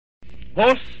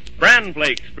Post Bran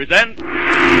Flakes present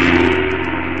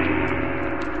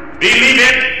Believe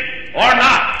It or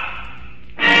Not.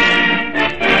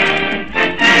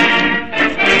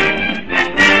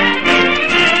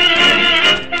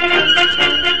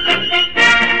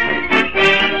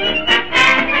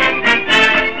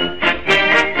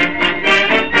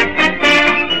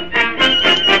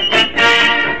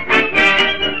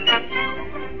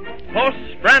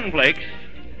 Post Bran Flakes,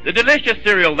 the delicious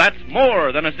cereal that's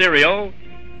more than a cereal,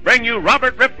 bring you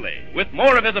Robert Ripley with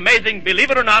more of his amazing Believe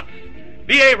It or Not,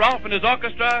 B.A. Rolfe and his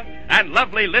orchestra, and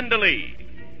lovely Linda Lee.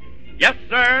 Yes,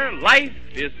 sir, life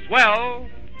is swell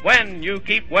when you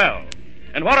keep well.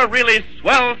 And what a really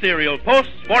swell cereal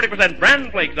Post's 40% Bran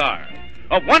Flakes are.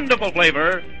 A wonderful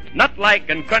flavor, nut-like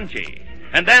and crunchy.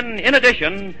 And then, in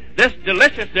addition, this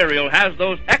delicious cereal has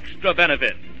those extra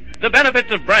benefits. The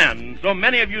benefits of bran so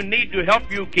many of you need to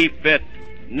help you keep fit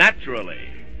naturally.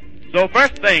 So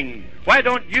first thing, why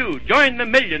don't you join the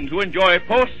millions who enjoy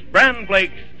Post Bran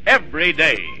Flakes every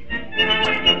day?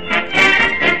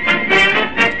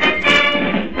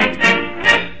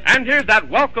 And here's that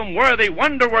welcome-worthy,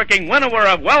 wonder-working winnower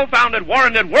of well-founded,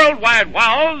 warranted worldwide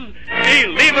wows,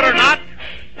 Believe It or Not,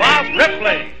 Bob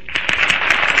Ripley.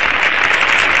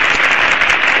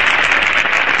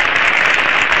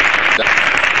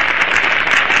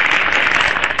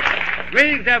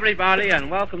 Greetings, everybody,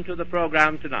 and welcome to the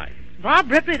program tonight.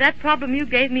 Bob Ripley, that problem you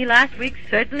gave me last week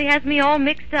certainly has me all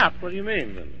mixed up. What do you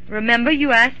mean, Linda? Remember,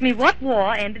 you asked me what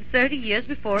war ended 30 years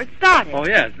before it started. Oh,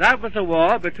 yes, that was a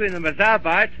war between the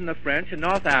Mazabites and the French in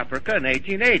North Africa in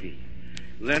 1880.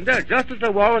 Linda, just as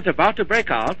the war was about to break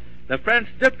out, the French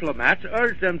diplomats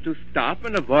urged them to stop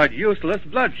and avoid useless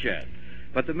bloodshed.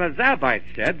 But the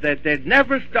Mazabites said that they'd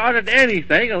never started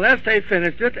anything unless they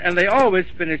finished it, and they always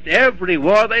finished every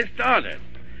war they started.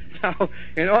 Now,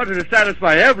 in order to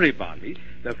satisfy everybody,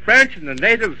 the French and the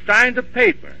natives signed a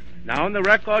paper, now in the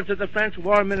records of the French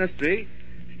War Ministry,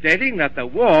 stating that the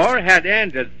war had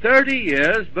ended 30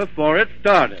 years before it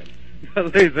started.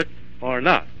 Believe it or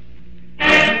not.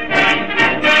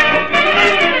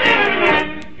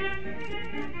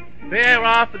 B.A.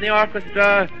 Rolfe and the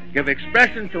orchestra give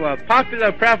expression to a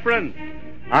popular preference.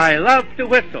 I love to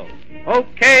whistle.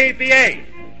 Okay, B.A.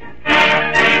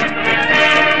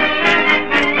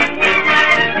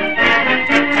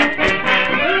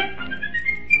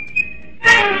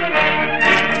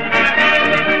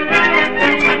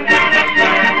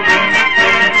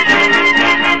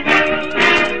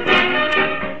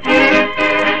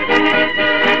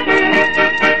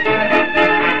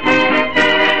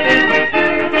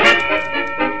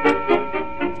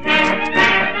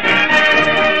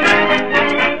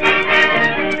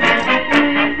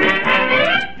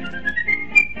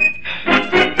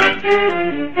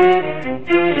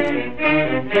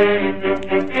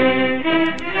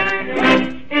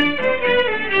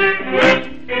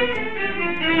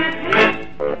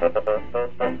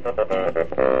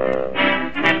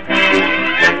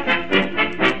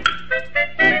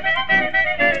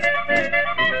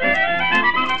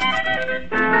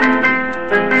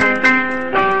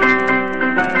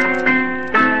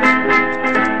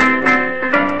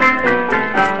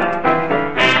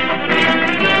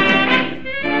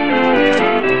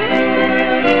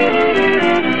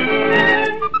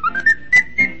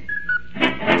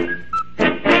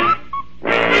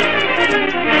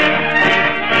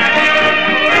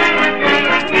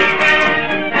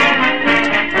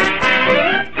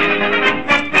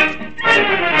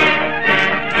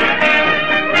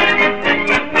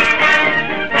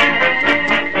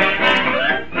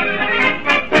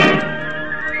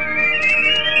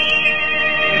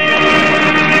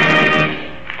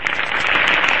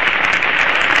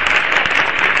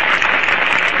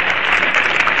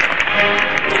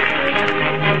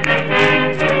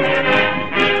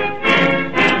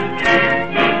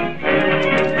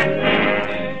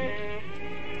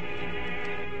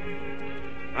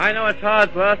 I know it's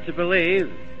hard for us to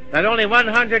believe that only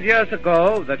 100 years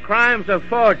ago the crimes of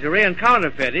forgery and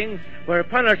counterfeiting were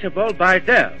punishable by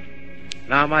death.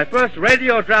 Now, my first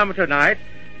radio drama tonight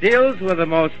deals with the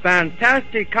most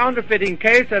fantastic counterfeiting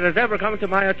case that has ever come to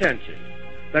my attention.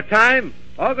 The time,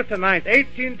 August the 9th,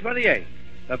 1828.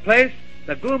 The place,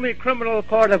 the gloomy criminal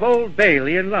court of Old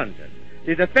Bailey in London.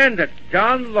 The defendant,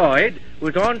 John Lloyd,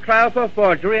 who's on trial for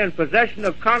forgery and possession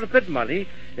of counterfeit money,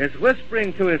 is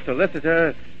whispering to his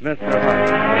solicitor, Mr. Hunt.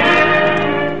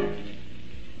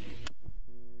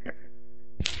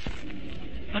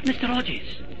 But, Mr.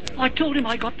 Rogers, I told him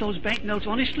I got those banknotes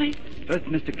honestly. Both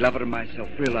Mr. Glover and myself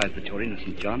realize that you're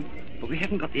innocent, John, but we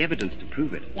haven't got the evidence to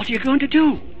prove it. What are you going to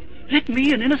do? Let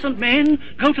me, an innocent man,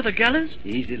 go to the gallows?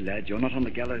 Easy, lad. You're not on the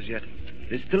gallows yet.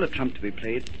 There's still a trump to be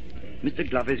played. Mr.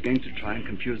 Glover is going to try and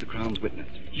confuse the Crown's witness.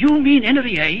 You mean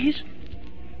Henry Hayes?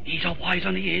 He's a wise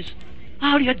one, he is.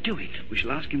 How do you do it? We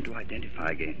shall ask him to identify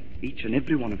again each and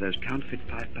every one of those counterfeit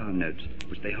 £5 notes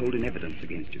which they hold in evidence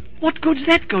against you. What good's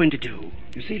that going to do?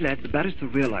 You see, lad, the barrister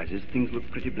realizes things look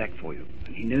pretty black for you,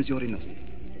 and he knows you're innocent.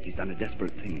 He's done a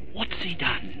desperate thing. What's he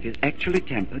done? He's actually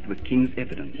tampered with King's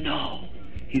evidence. No.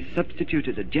 He's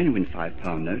substituted a genuine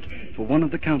 £5 note for one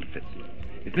of the counterfeits.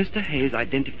 If Mr. Hayes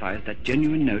identifies that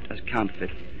genuine note as counterfeit,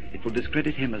 it will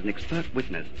discredit him as an expert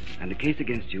witness, and the case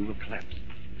against you will collapse.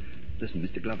 Listen,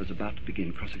 Mr. Glover's about to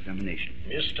begin cross-examination.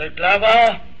 Mr.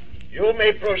 Glover, you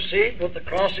may proceed with the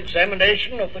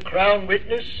cross-examination of the Crown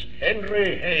witness,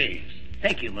 Henry Hayes.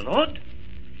 Thank you, my lord.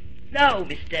 Now,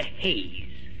 Mr. Hayes,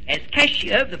 as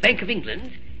cashier of the Bank of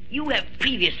England, you have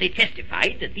previously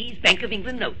testified that these Bank of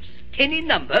England notes, 10 in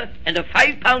number and of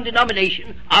 £5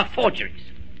 denomination, are forgeries.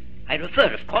 I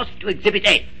refer, of course, to Exhibit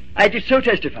A. I did so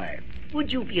testify.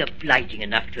 Would you be obliging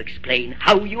enough to explain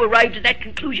how you arrived at that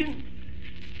conclusion?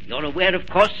 You're aware, of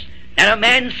course, that a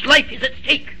man's life is at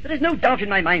stake. There is no doubt in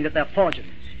my mind that they're forgeries.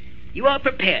 You are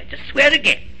prepared to swear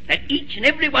again that each and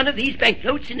every one of these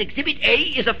banknotes in Exhibit A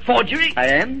is a forgery? I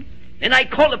am. Then I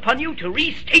call upon you to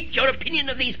restate your opinion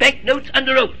of these banknotes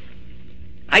under oath.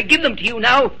 I give them to you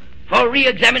now for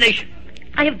re-examination.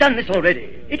 I have done this already.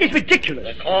 It is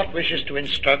ridiculous. The court wishes to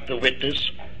instruct the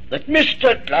witness that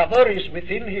Mr. Glover is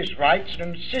within his rights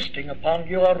in insisting upon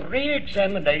your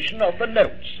re-examination of the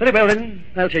notes. Very well, then.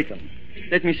 I'll take them.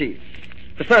 Let me see.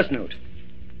 The first note.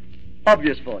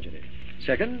 Obvious forgery.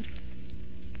 Second.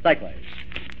 Likewise.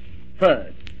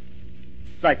 Third.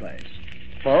 Likewise.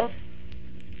 Fourth.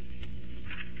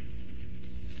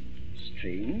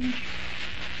 Strange.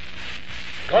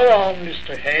 Go on,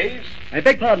 Mr. Hayes. I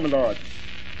beg pardon, my lord.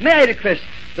 May I request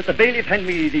that the bailiff hand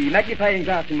me the magnifying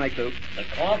glass in my cloak? The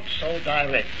court so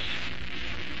directs.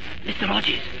 Mr.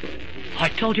 Rogers, I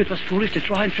told you it was foolish to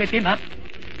try and trip him up.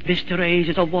 Mr. Hayes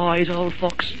is a wise old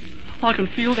fox. I can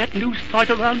feel that noose tight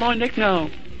around my neck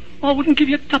now. I wouldn't give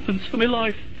you twopence for my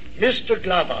life. Mr.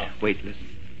 Glover. Wait, listen.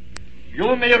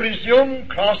 You may resume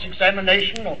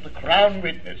cross-examination of the Crown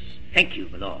witness. Thank you,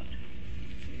 my lord.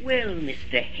 Well,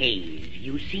 Mr. Hayes,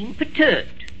 you seem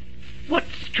perturbed. What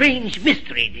strange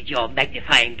mystery did your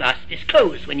magnifying glass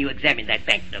disclose when you examined that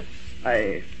banknote?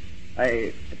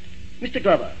 Mr.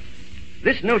 Glover,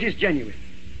 this note is genuine.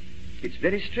 It's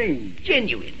very strange.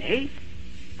 Genuine, eh?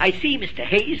 I see, Mr.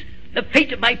 Hayes, the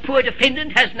fate of my poor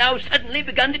defendant has now suddenly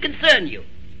begun to concern you.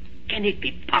 Can it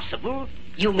be possible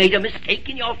you made a mistake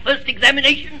in your first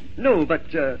examination? No,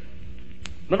 but,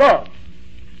 my lord,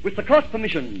 with the court's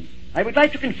permission, I would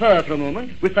like to confer for a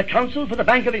moment with the counsel for the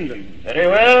Bank of England. Very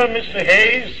well, Mr.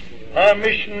 Hayes.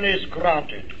 Permission is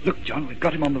granted. Look, John, we've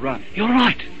got him on the run. You're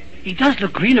right. He does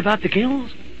look green about the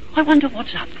gills. I wonder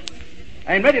what's up.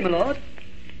 I'm ready, my lord.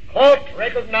 Court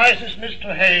recognizes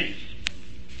Mr. Hayes.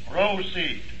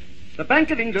 Proceed. The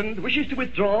Bank of England wishes to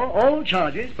withdraw all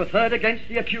charges preferred against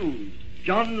the accused,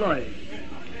 John Lloyd.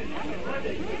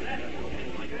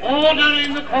 Order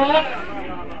in the court.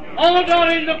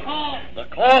 Order in the court. The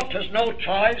court has no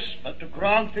choice but to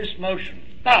grant this motion.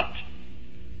 But,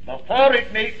 before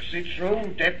it makes its rule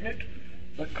definite,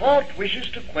 the court wishes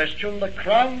to question the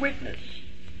Crown witness,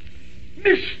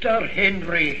 Mr.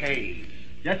 Henry Hayes.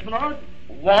 Yes, my lord?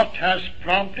 What has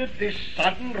prompted this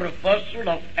sudden reversal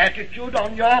of attitude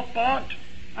on your part?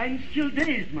 I'm still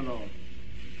dazed, my lord.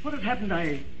 What has happened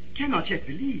I cannot yet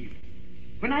believe.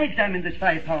 When I examined this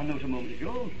 £5 note a moment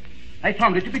ago, I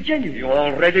found it to be genuine. You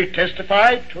already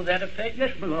testified to that effect?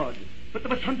 Yes, my lord. But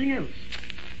there was something else.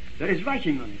 There is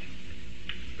writing on it.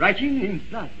 Writing in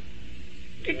blood.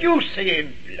 Did you say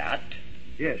in blood?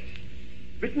 Yes.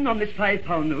 Written on this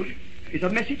 £5 note is a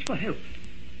message for help.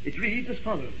 It reads as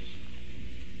follows.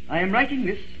 I am writing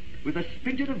this with a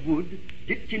splinter of wood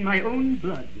dipped in my own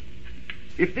blood.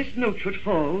 If this note should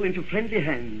fall into friendly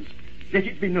hands, let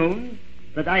it be known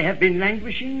that I have been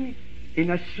languishing in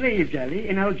a slave galley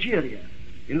in Algeria,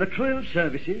 in the cruel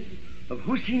services of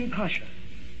Hussein Pasha.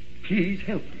 Please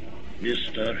help me.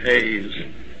 Mr. Hayes,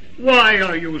 why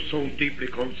are you so deeply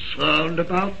concerned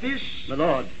about this? My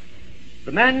lord,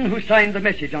 the man who signed the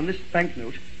message on this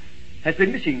banknote has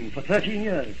been missing for 13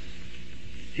 years.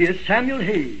 He is Samuel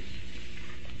Hayes,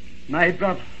 my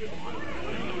brother.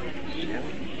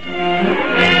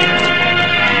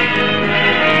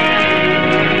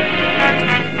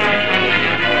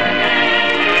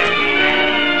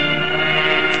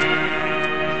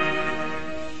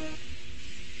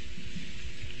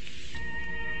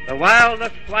 The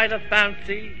wildest flight of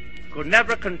fancy, could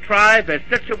never contrive a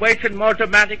situation more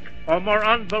dramatic or more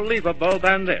unbelievable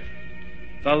than this.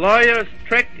 The lawyer's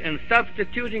trick in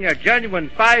substituting a genuine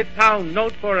 5-pound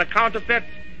note for a counterfeit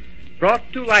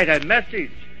brought to light a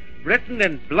message written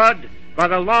in blood by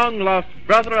the long-lost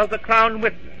brother of the crown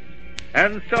witness.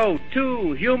 And so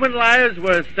 2 human lives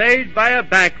were saved by a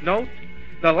banknote,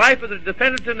 the life of the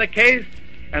defendant in the case,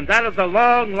 and that of the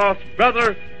long-lost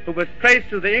brother who was traced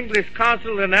to the English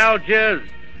consul in Algiers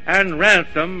and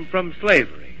ransomed from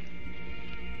slavery.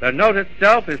 The note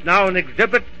itself is now an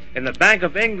exhibit in the Bank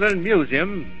of England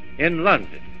Museum in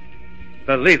London.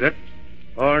 Believe it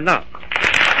or not.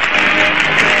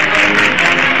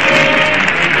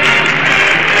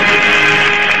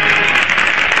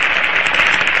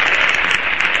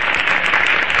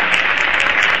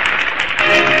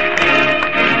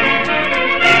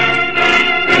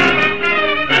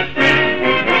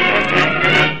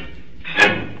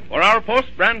 For our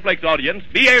post-Bran Flakes audience,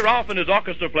 B.A. Rolfe and his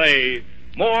orchestra play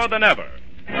More Than Ever.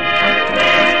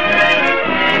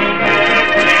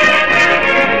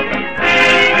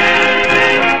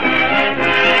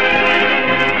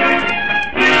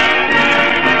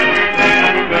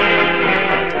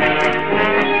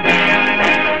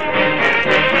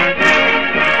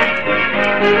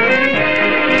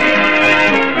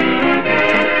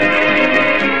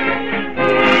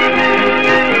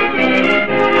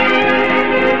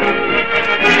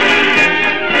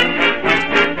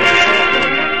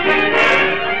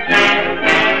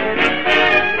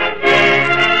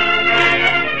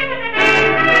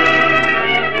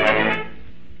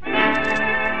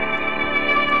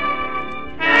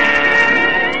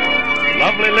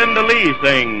 Lee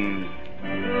sings.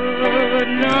 Good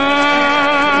night,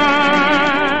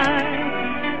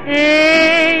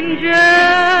 angel.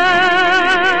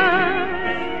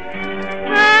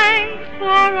 Thanks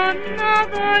for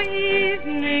another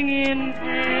evening in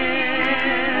heaven.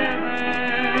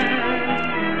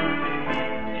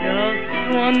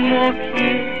 Just one more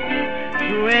kiss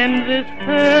to end this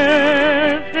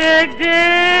perfect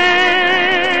day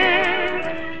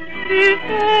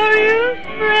before you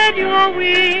spread your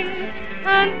wings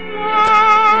and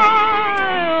fly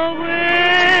away.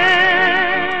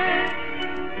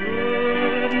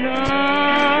 Good night,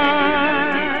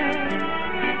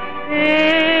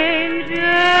 angel,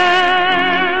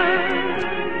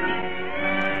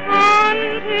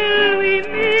 until we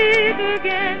meet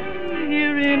again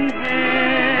here in heaven.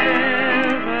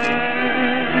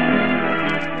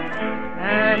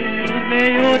 And may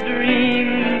your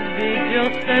dreams be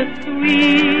just as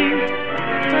sweet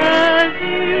as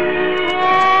you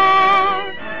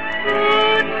are.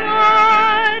 Good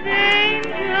night,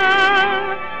 angel.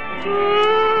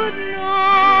 Good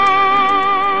night.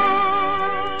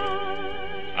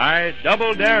 I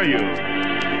double dare you.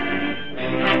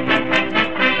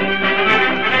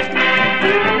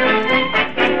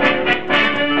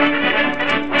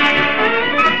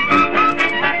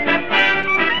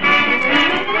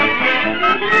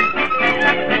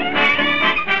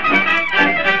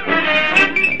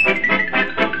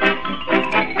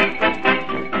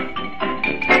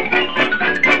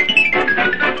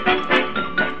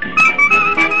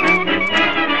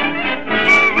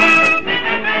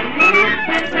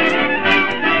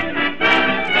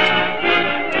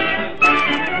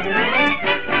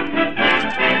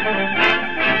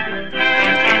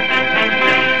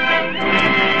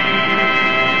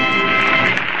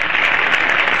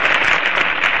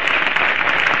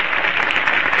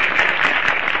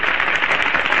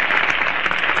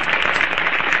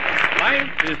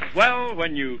 Well,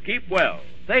 when you keep well.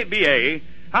 Say, B.A.,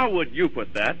 how would you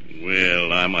put that?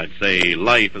 Well, I might say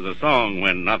life is a song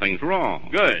when nothing's wrong.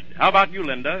 Good. How about you,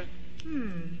 Linda?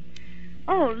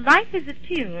 Oh, life is a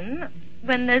tune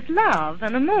when there's love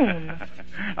and a moon.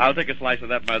 I'll take a slice of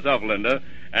that myself, Linda.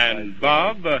 And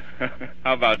Bob,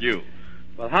 how about you?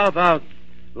 Well, how about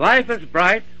life is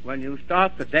bright when you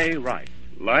start the day right?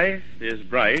 Life is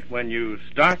bright when you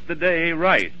start the day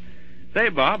right. Say,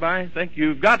 Bob, I think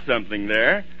you've got something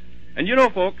there. And you know,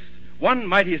 folks, one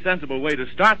mighty sensible way to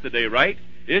start the day right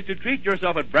is to treat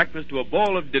yourself at breakfast to a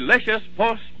bowl of delicious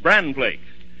Post-Bran Flakes,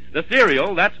 the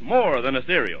cereal that's more than a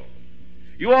cereal.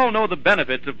 You all know the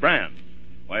benefits of bran.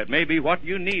 Why, it may be what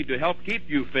you need to help keep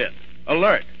you fit,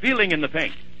 alert, feeling in the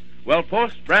pink. Well,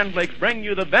 Post-Bran Flakes bring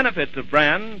you the benefits of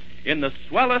bran in the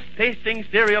swellest tasting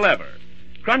cereal ever.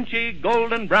 Crunchy,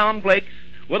 golden brown flakes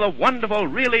with a wonderful,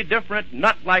 really different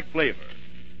nut-like flavor.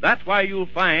 That's why you'll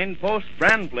find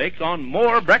Post-Bran Flakes on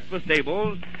more breakfast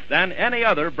tables than any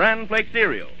other Bran Flake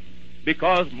cereal,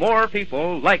 because more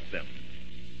people like them.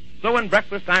 So when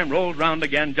breakfast time rolls round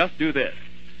again, just do this.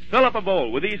 Fill up a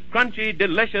bowl with these crunchy,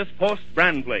 delicious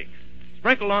Post-Bran Flakes.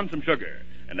 sprinkle on some sugar,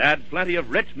 and add plenty of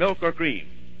rich milk or cream.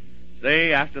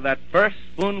 Say, after that first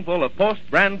spoonful of Post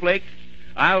Bran Flakes,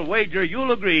 I'll wager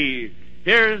you'll agree,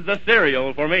 here's the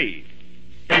cereal for me.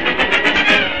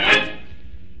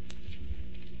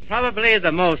 Probably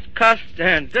the most cussed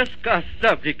and discussed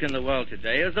subject in the world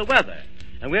today is the weather,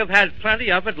 and we've had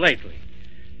plenty of it lately.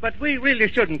 But we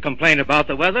really shouldn't complain about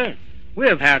the weather.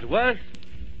 We've had worse.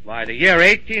 Why, the year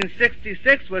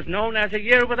 1866 was known as a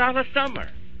year without a summer.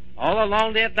 All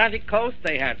along the Atlantic coast,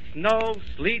 they had snow,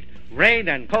 sleet, rain,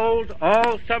 and cold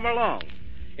all summer long.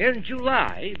 In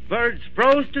July, birds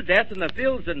froze to death in the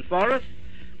fields and forests,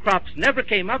 crops never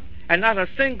came up, and not a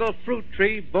single fruit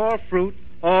tree bore fruit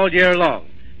all year long.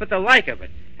 But the like of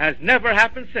it has never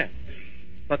happened since.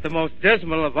 But the most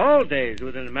dismal of all days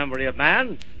within the memory of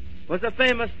man was the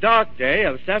famous dark day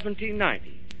of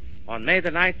 1790. On May the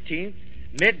 19th,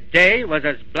 midday was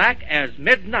as black as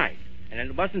midnight, and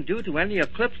it wasn't due to any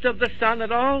eclipse of the sun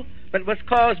at all, but was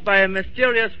caused by a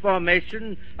mysterious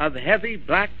formation of heavy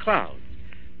black clouds.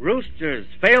 Roosters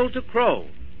failed to crow,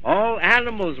 all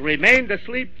animals remained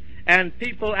asleep, and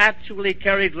people actually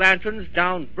carried lanterns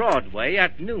down Broadway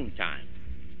at noontime.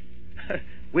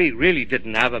 We really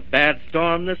didn't have a bad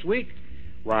storm this week.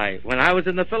 Why, when I was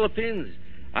in the Philippines,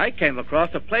 I came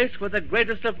across a place where the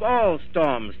greatest of all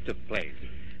storms took place.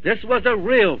 This was a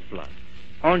real flood.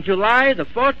 On July the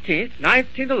 14th,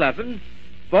 1911,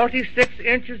 46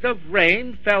 inches of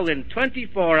rain fell in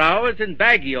 24 hours in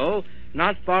Baguio,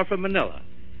 not far from Manila.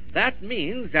 That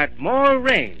means that more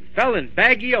rain fell in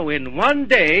Baguio in one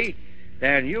day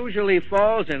than usually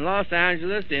falls in Los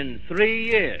Angeles in 3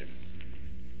 years.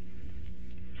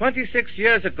 26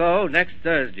 years ago, next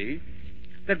Thursday,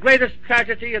 the greatest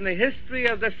tragedy in the history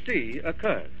of the sea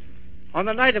occurred. On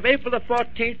the night of April the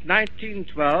 14th,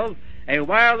 1912, a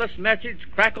wireless message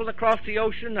crackled across the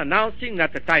ocean announcing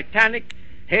that the Titanic,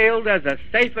 hailed as the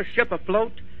safest ship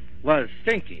afloat, was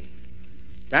sinking.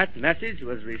 That message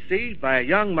was received by a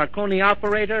young Marconi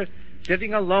operator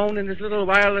sitting alone in his little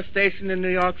wireless station in New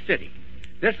York City.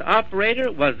 This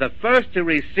operator was the first to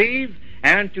receive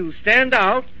and to send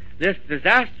out this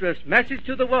disastrous message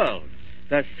to the world: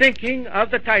 the sinking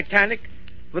of the Titanic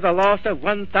with a loss of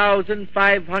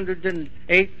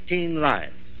 1,518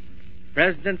 lives.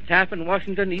 President Taft in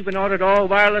Washington even ordered all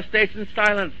wireless stations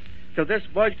silenced so this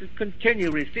boy could continue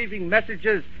receiving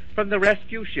messages from the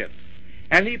rescue ships.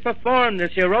 And he performed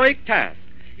this heroic task.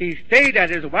 He stayed at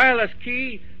his wireless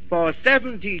key for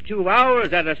 72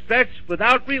 hours at a stretch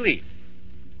without relief.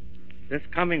 This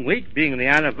coming week, being the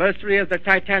anniversary of the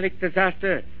Titanic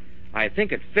disaster, I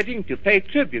think it fitting to pay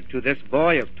tribute to this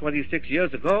boy of 26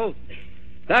 years ago.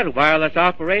 That wireless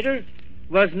operator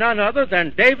was none other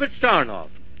than David Sarnoff,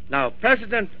 now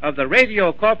President of the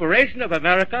Radio Corporation of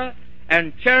America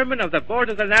and Chairman of the Board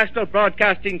of the National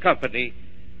Broadcasting Company,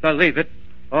 believe it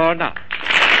or not.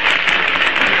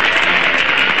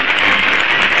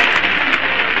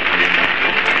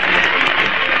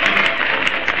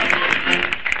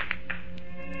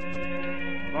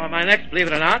 For my next Believe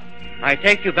It or Not, I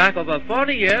take you back over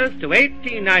 40 years to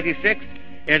 1896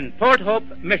 in Port Hope,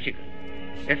 Michigan.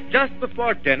 It's just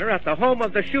before dinner at the home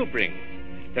of the Shoebrings.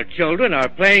 The children are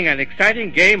playing an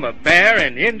exciting game of bear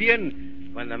and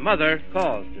Indian when the mother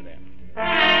calls to them.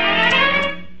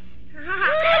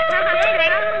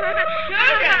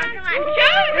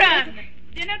 Children!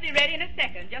 Dinner'll be ready in a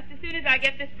second, just as soon as I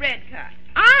get this bread cut.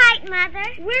 All right, Mother.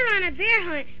 We're on a bear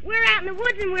hunt. We're out in the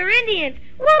woods and we're Indians.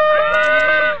 Woo!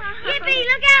 Yippee!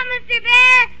 Look out, Mr.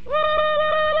 Bear! Woo!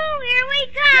 Here we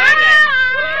come!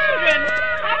 Children!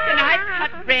 How can I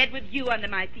cut bread with you under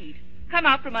my feet? Come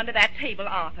out from under that table,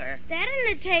 Arthur. That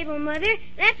isn't a table, Mother.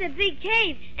 That's a big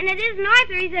cave. And it isn't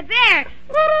Arthur, he's a bear.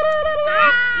 Woo!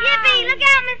 Yippee! Look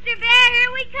out, Mr. Bear!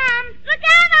 Here we come! Look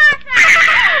out, Arthur!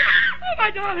 Oh,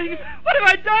 my darling! What have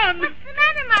I done? What's the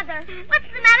matter, Mother? What's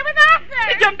the matter with Arthur?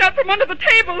 He jumped out from under the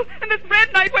table, and this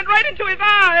bread knife went right into his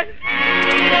eye.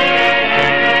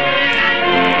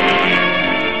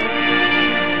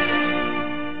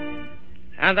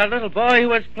 And the little boy who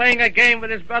was playing a game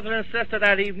with his brother and sister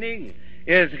that evening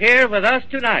is here with us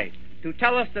tonight to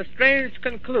tell us the strange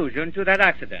conclusion to that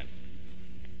accident.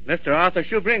 Mr. Arthur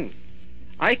Shoebring,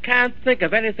 I can't think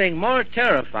of anything more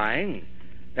terrifying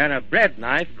than a bread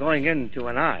knife going into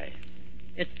an eye.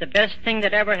 It's the best thing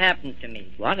that ever happened to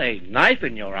me. What, a knife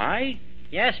in your eye?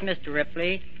 Yes, Mr.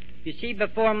 Ripley. You see,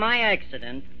 before my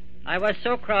accident, I was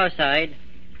so cross-eyed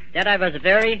that I was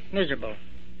very miserable.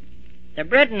 The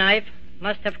bread knife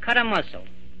must have cut a muscle,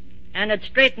 and it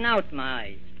straightened out my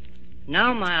eyes.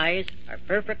 Now my eyes are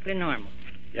perfectly normal.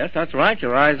 Yes, that's right.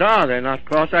 Your eyes are. They're not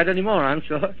cross-eyed anymore, I'm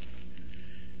sure.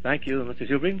 Thank you, Mr.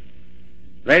 Shoebring.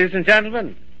 Ladies and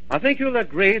gentlemen, I think you'll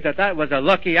agree that that was a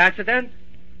lucky accident.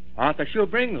 Arthur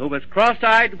Shoebring, who was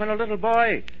cross-eyed when a little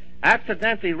boy,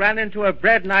 accidentally ran into a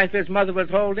bread knife his mother was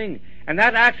holding, and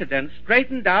that accident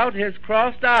straightened out his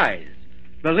crossed eyes.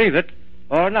 Believe it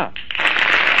or not.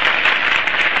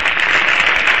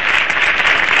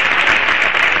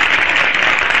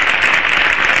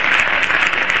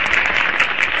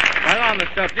 While on the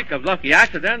subject of lucky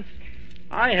accidents,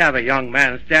 I have a young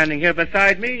man standing here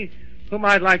beside me whom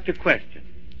I'd like to question.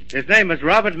 His name is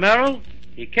Robert Merrill.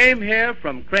 He came here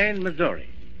from Crane, Missouri.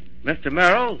 Mr.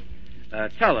 Merrill,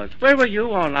 tell us, where were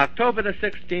you on October the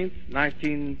 16th,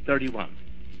 1931?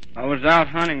 I was out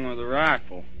hunting with a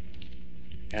rifle.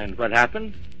 And what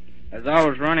happened? As I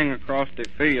was running across the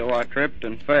field, I tripped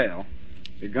and fell.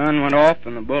 The gun went off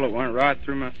and the bullet went right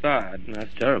through my side.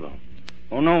 That's terrible.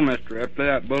 Oh, no, Mr. Ripley,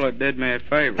 that bullet did me a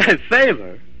favor. A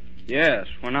favor? Yes.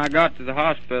 When I got to the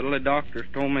hospital, the doctors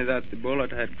told me that the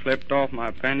bullet had clipped off my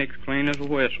appendix clean as a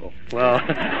whistle. Well,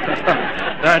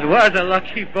 that was a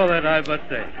lucky bullet, I must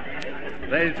say.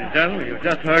 Ladies and gentlemen, you've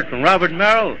just heard from Robert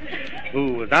Merrill,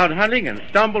 who was out hunting and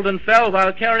stumbled and fell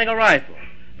while carrying a rifle.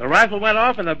 The rifle went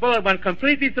off and the bullet went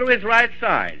completely through his right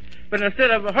side. But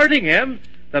instead of hurting him,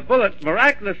 the bullet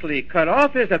miraculously cut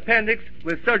off his appendix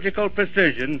with surgical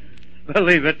precision,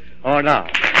 believe it or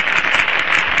not.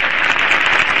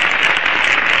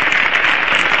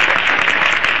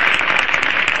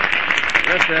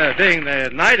 This being the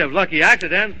night of lucky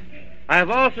accidents, I have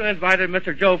also invited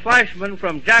Mr. Joe Fleischman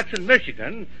from Jackson,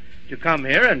 Michigan, to come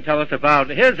here and tell us about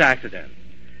his accident.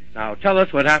 Now, tell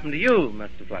us what happened to you,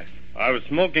 Mr. Fleischman. I was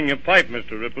smoking a pipe,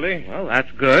 Mr. Ripley. Well,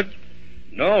 that's good.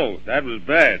 No, that was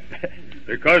bad.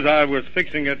 Because I was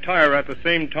fixing a tire at the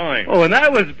same time. Oh, and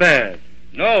that was bad.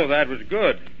 No, that was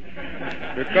good.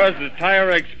 Because the tire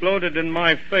exploded in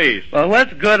my face. Well,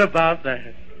 what's good about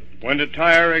that? When the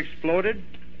tire exploded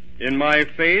in my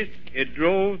face, it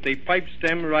drove the pipe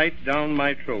stem right down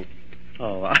my throat.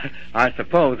 Oh, I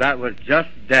suppose that was just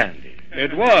dandy.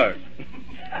 It was.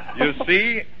 You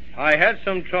see, I had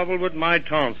some trouble with my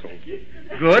tonsils.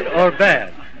 Good or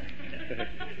bad?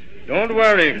 Don't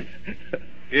worry.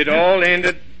 It all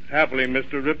ended happily,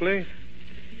 Mr. Ripley.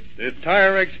 The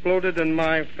tire exploded in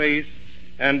my face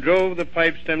and drove the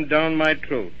pipe stem down my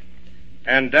throat.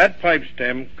 And that pipe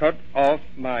stem cut off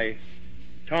my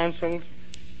tonsils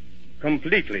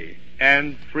completely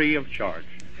and free of charge.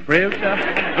 Free of charge?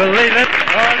 Believe it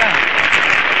or not.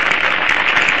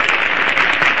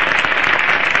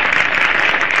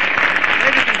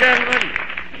 Ladies and gentlemen,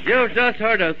 you've just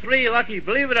heard of 3 lucky,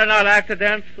 believe it or not,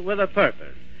 accidents with a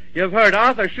purpose. You've heard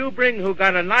Arthur Shoebring, who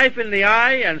got a knife in the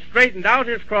eye and straightened out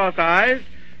his cross eyes.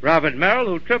 Robert Merrill,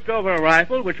 who tripped over a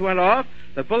rifle, which went off,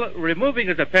 the bullet removing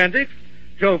his appendix.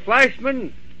 Joe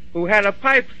Fleischman, who had a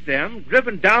pipe stem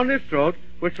driven down his throat,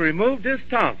 which removed his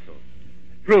tonsils,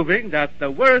 proving that the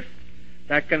worst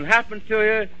that can happen to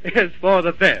you is for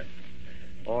the best.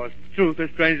 Or truth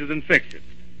is stranger than fiction.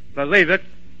 Believe it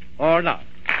or not.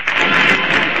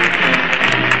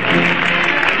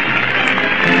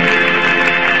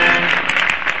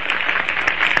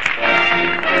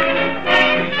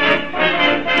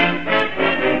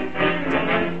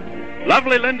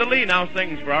 Lovely Linda Lee now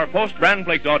sings for our post-Bran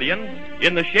Flakes audience,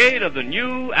 In the Shade of the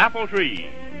New Apple Tree.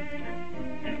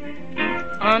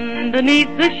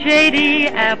 Underneath the shady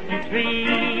apple tree,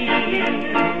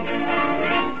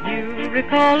 you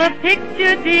recall a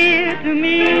picture dear to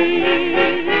me.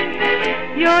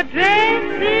 Your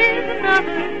dress is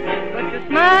another, but your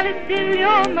smile is still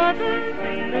your mother's,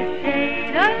 in the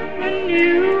shade of the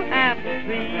new apple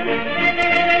tree.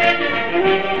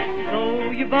 So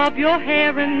you bob your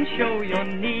hair and show your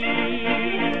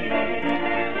knees,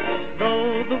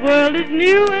 though the world is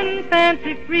new and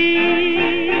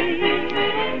fancy-free.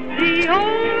 The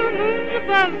old moon's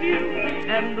above you,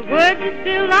 and the words are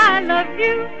still I love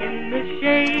you, in the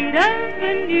shade of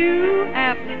the new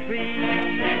apple tree.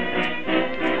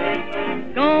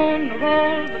 Gone are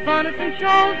all the bonnets and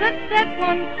shawls that set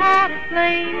one's heart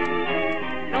aflame.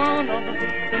 Gone are the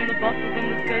hooks and the buckles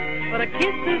and the skirts, but a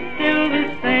kiss is still the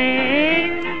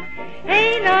same.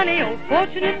 Hey, Nonny, oh,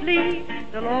 fortunately,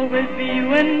 there'll always be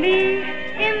you and me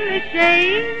in the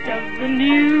shade of the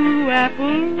new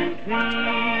apple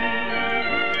tree.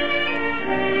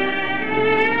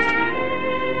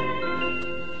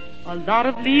 A lot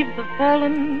of leaves have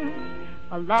fallen,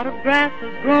 a lot of grass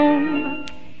has grown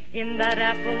in that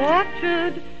apple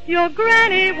orchard your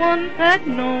granny once had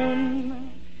known.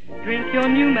 Drink your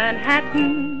new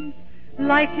Manhattan,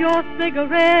 light your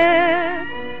cigarette,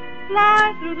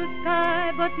 fly through the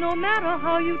sky, but no matter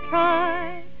how you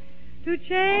try to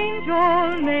change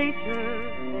all nature,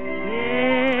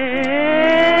 yeah.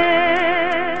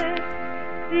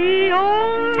 The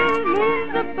old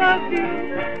moon's above you,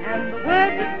 and the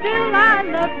words are still I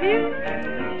love you in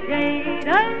the shade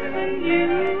of the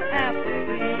new apple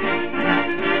tree.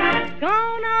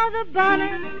 Gone are the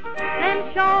bonnets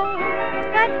and shawls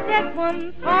that set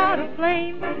one's heart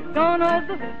aflame. Gone are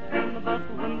the hoops and the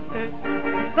bustles and the skirts,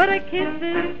 but a kiss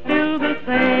is still the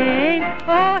same.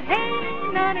 Oh, hey,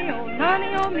 nonny,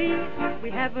 oh me, we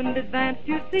haven't advanced,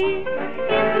 you see, in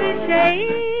the shade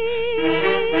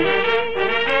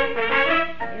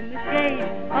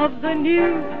of the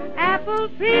new apple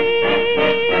tree.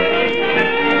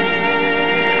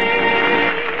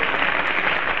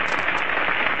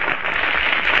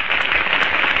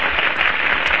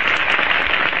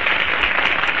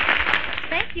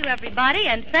 Thank you, everybody,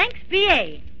 and thanks,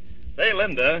 B.A. Say,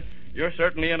 Linda, you're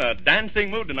certainly in a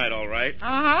dancing mood tonight, all right.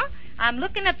 Uh-huh. I'm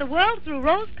looking at the world through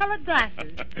rose-colored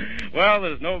glasses. Well,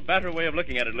 there's no better way of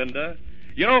looking at it, Linda.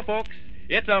 You know, folks,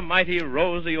 it's a mighty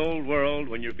rosy old world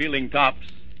when you're feeling tops.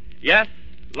 Yes,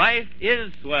 life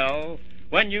is swell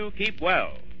when you keep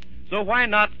well. So why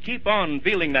not keep on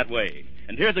feeling that way?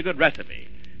 And here's a good recipe.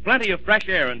 Plenty of fresh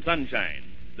air and sunshine,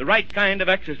 the right kind of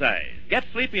exercise, get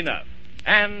sleep enough,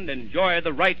 and enjoy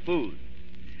the right food.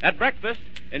 At breakfast,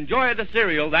 enjoy the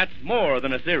cereal that's more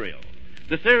than a cereal.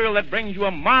 The cereal that brings you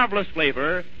a marvelous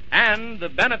flavor and the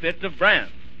benefits of bran.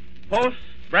 Post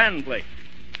Bran Flakes.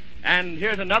 And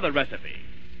here's another recipe.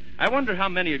 I wonder how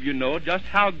many of you know just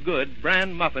how good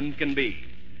bran muffins can be.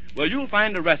 Well, you'll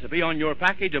find a recipe on your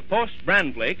package of Post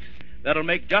Bran Flakes that'll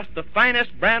make just the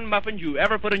finest bran muffins you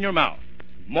ever put in your mouth.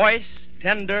 Moist,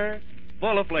 tender,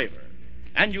 full of flavor.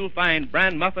 And you'll find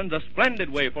bran muffins a splendid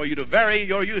way for you to vary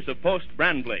your use of Post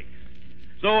Bran Flakes.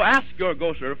 So ask your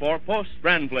grocer for Post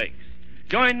Bran Flakes.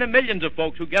 Join the millions of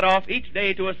folks who get off each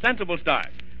day to a sensible start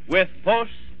with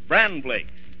Post Bran Flakes.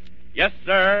 Yes,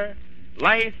 sir,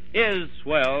 life is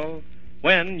swell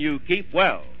when you keep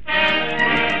well.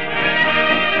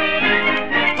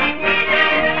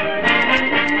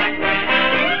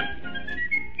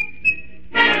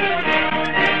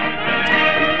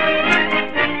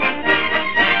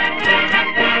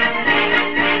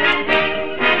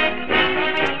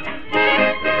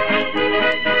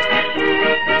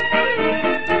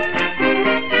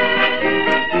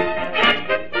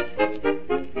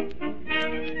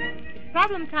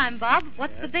 Problem time, Bob.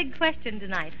 What's the big question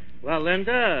tonight? Well,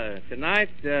 Linda, tonight,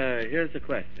 here's the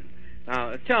question.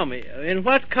 Now, tell me, in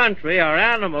what country are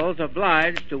animals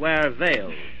obliged to wear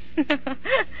veils?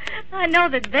 I know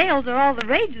that veils are all the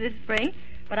rage this spring,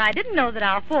 but I didn't know that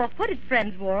our four-footed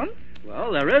friends wore them.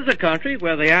 Well, there is a country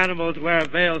where the animals wear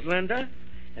veils, Linda.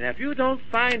 And if you don't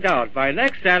find out by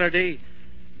next Saturday,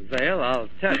 veil, I'll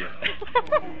tell you.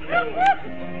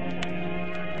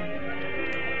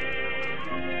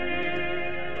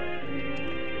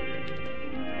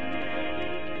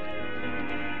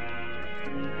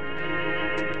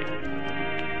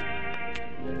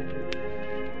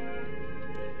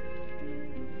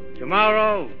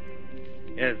 Tomorrow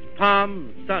is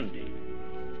Palm Sunday.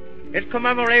 It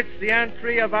commemorates the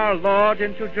entry of our Lord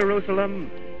into Jerusalem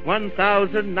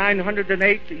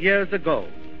 1,908 years ago.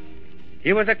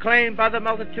 He was acclaimed by the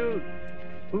multitude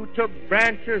who took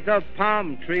branches of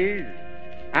palm trees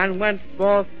and went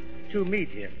forth to meet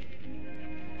him.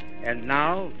 And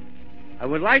now I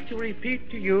would like to repeat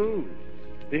to you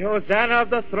the Hosanna of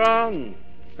the throng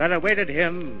that awaited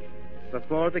him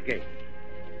before the gate.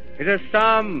 It is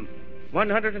Psalm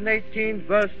 118,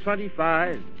 verse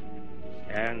 25,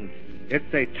 and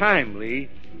it's a timely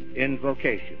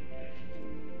invocation.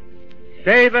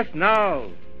 Save us now,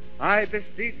 I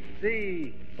beseech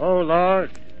thee, O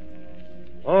Lord.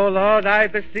 O Lord, I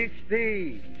beseech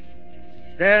thee,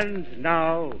 send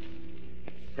now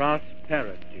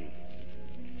prosperity.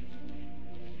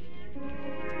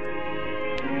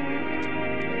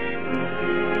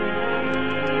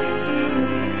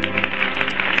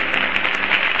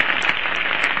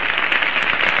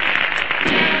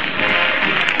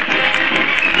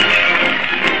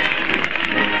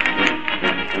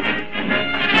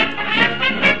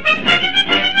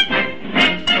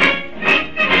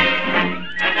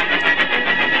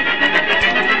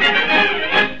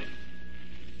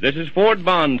 This is Ford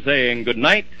Bond saying good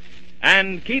night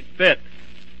and keep fit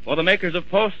for the makers of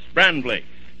Post Bran Flakes.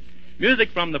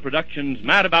 Music from the productions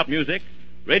Mad About Music,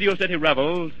 Radio City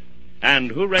Revels,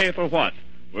 and Hooray for What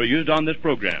were used on this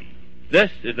program.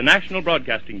 This is the National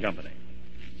Broadcasting Company.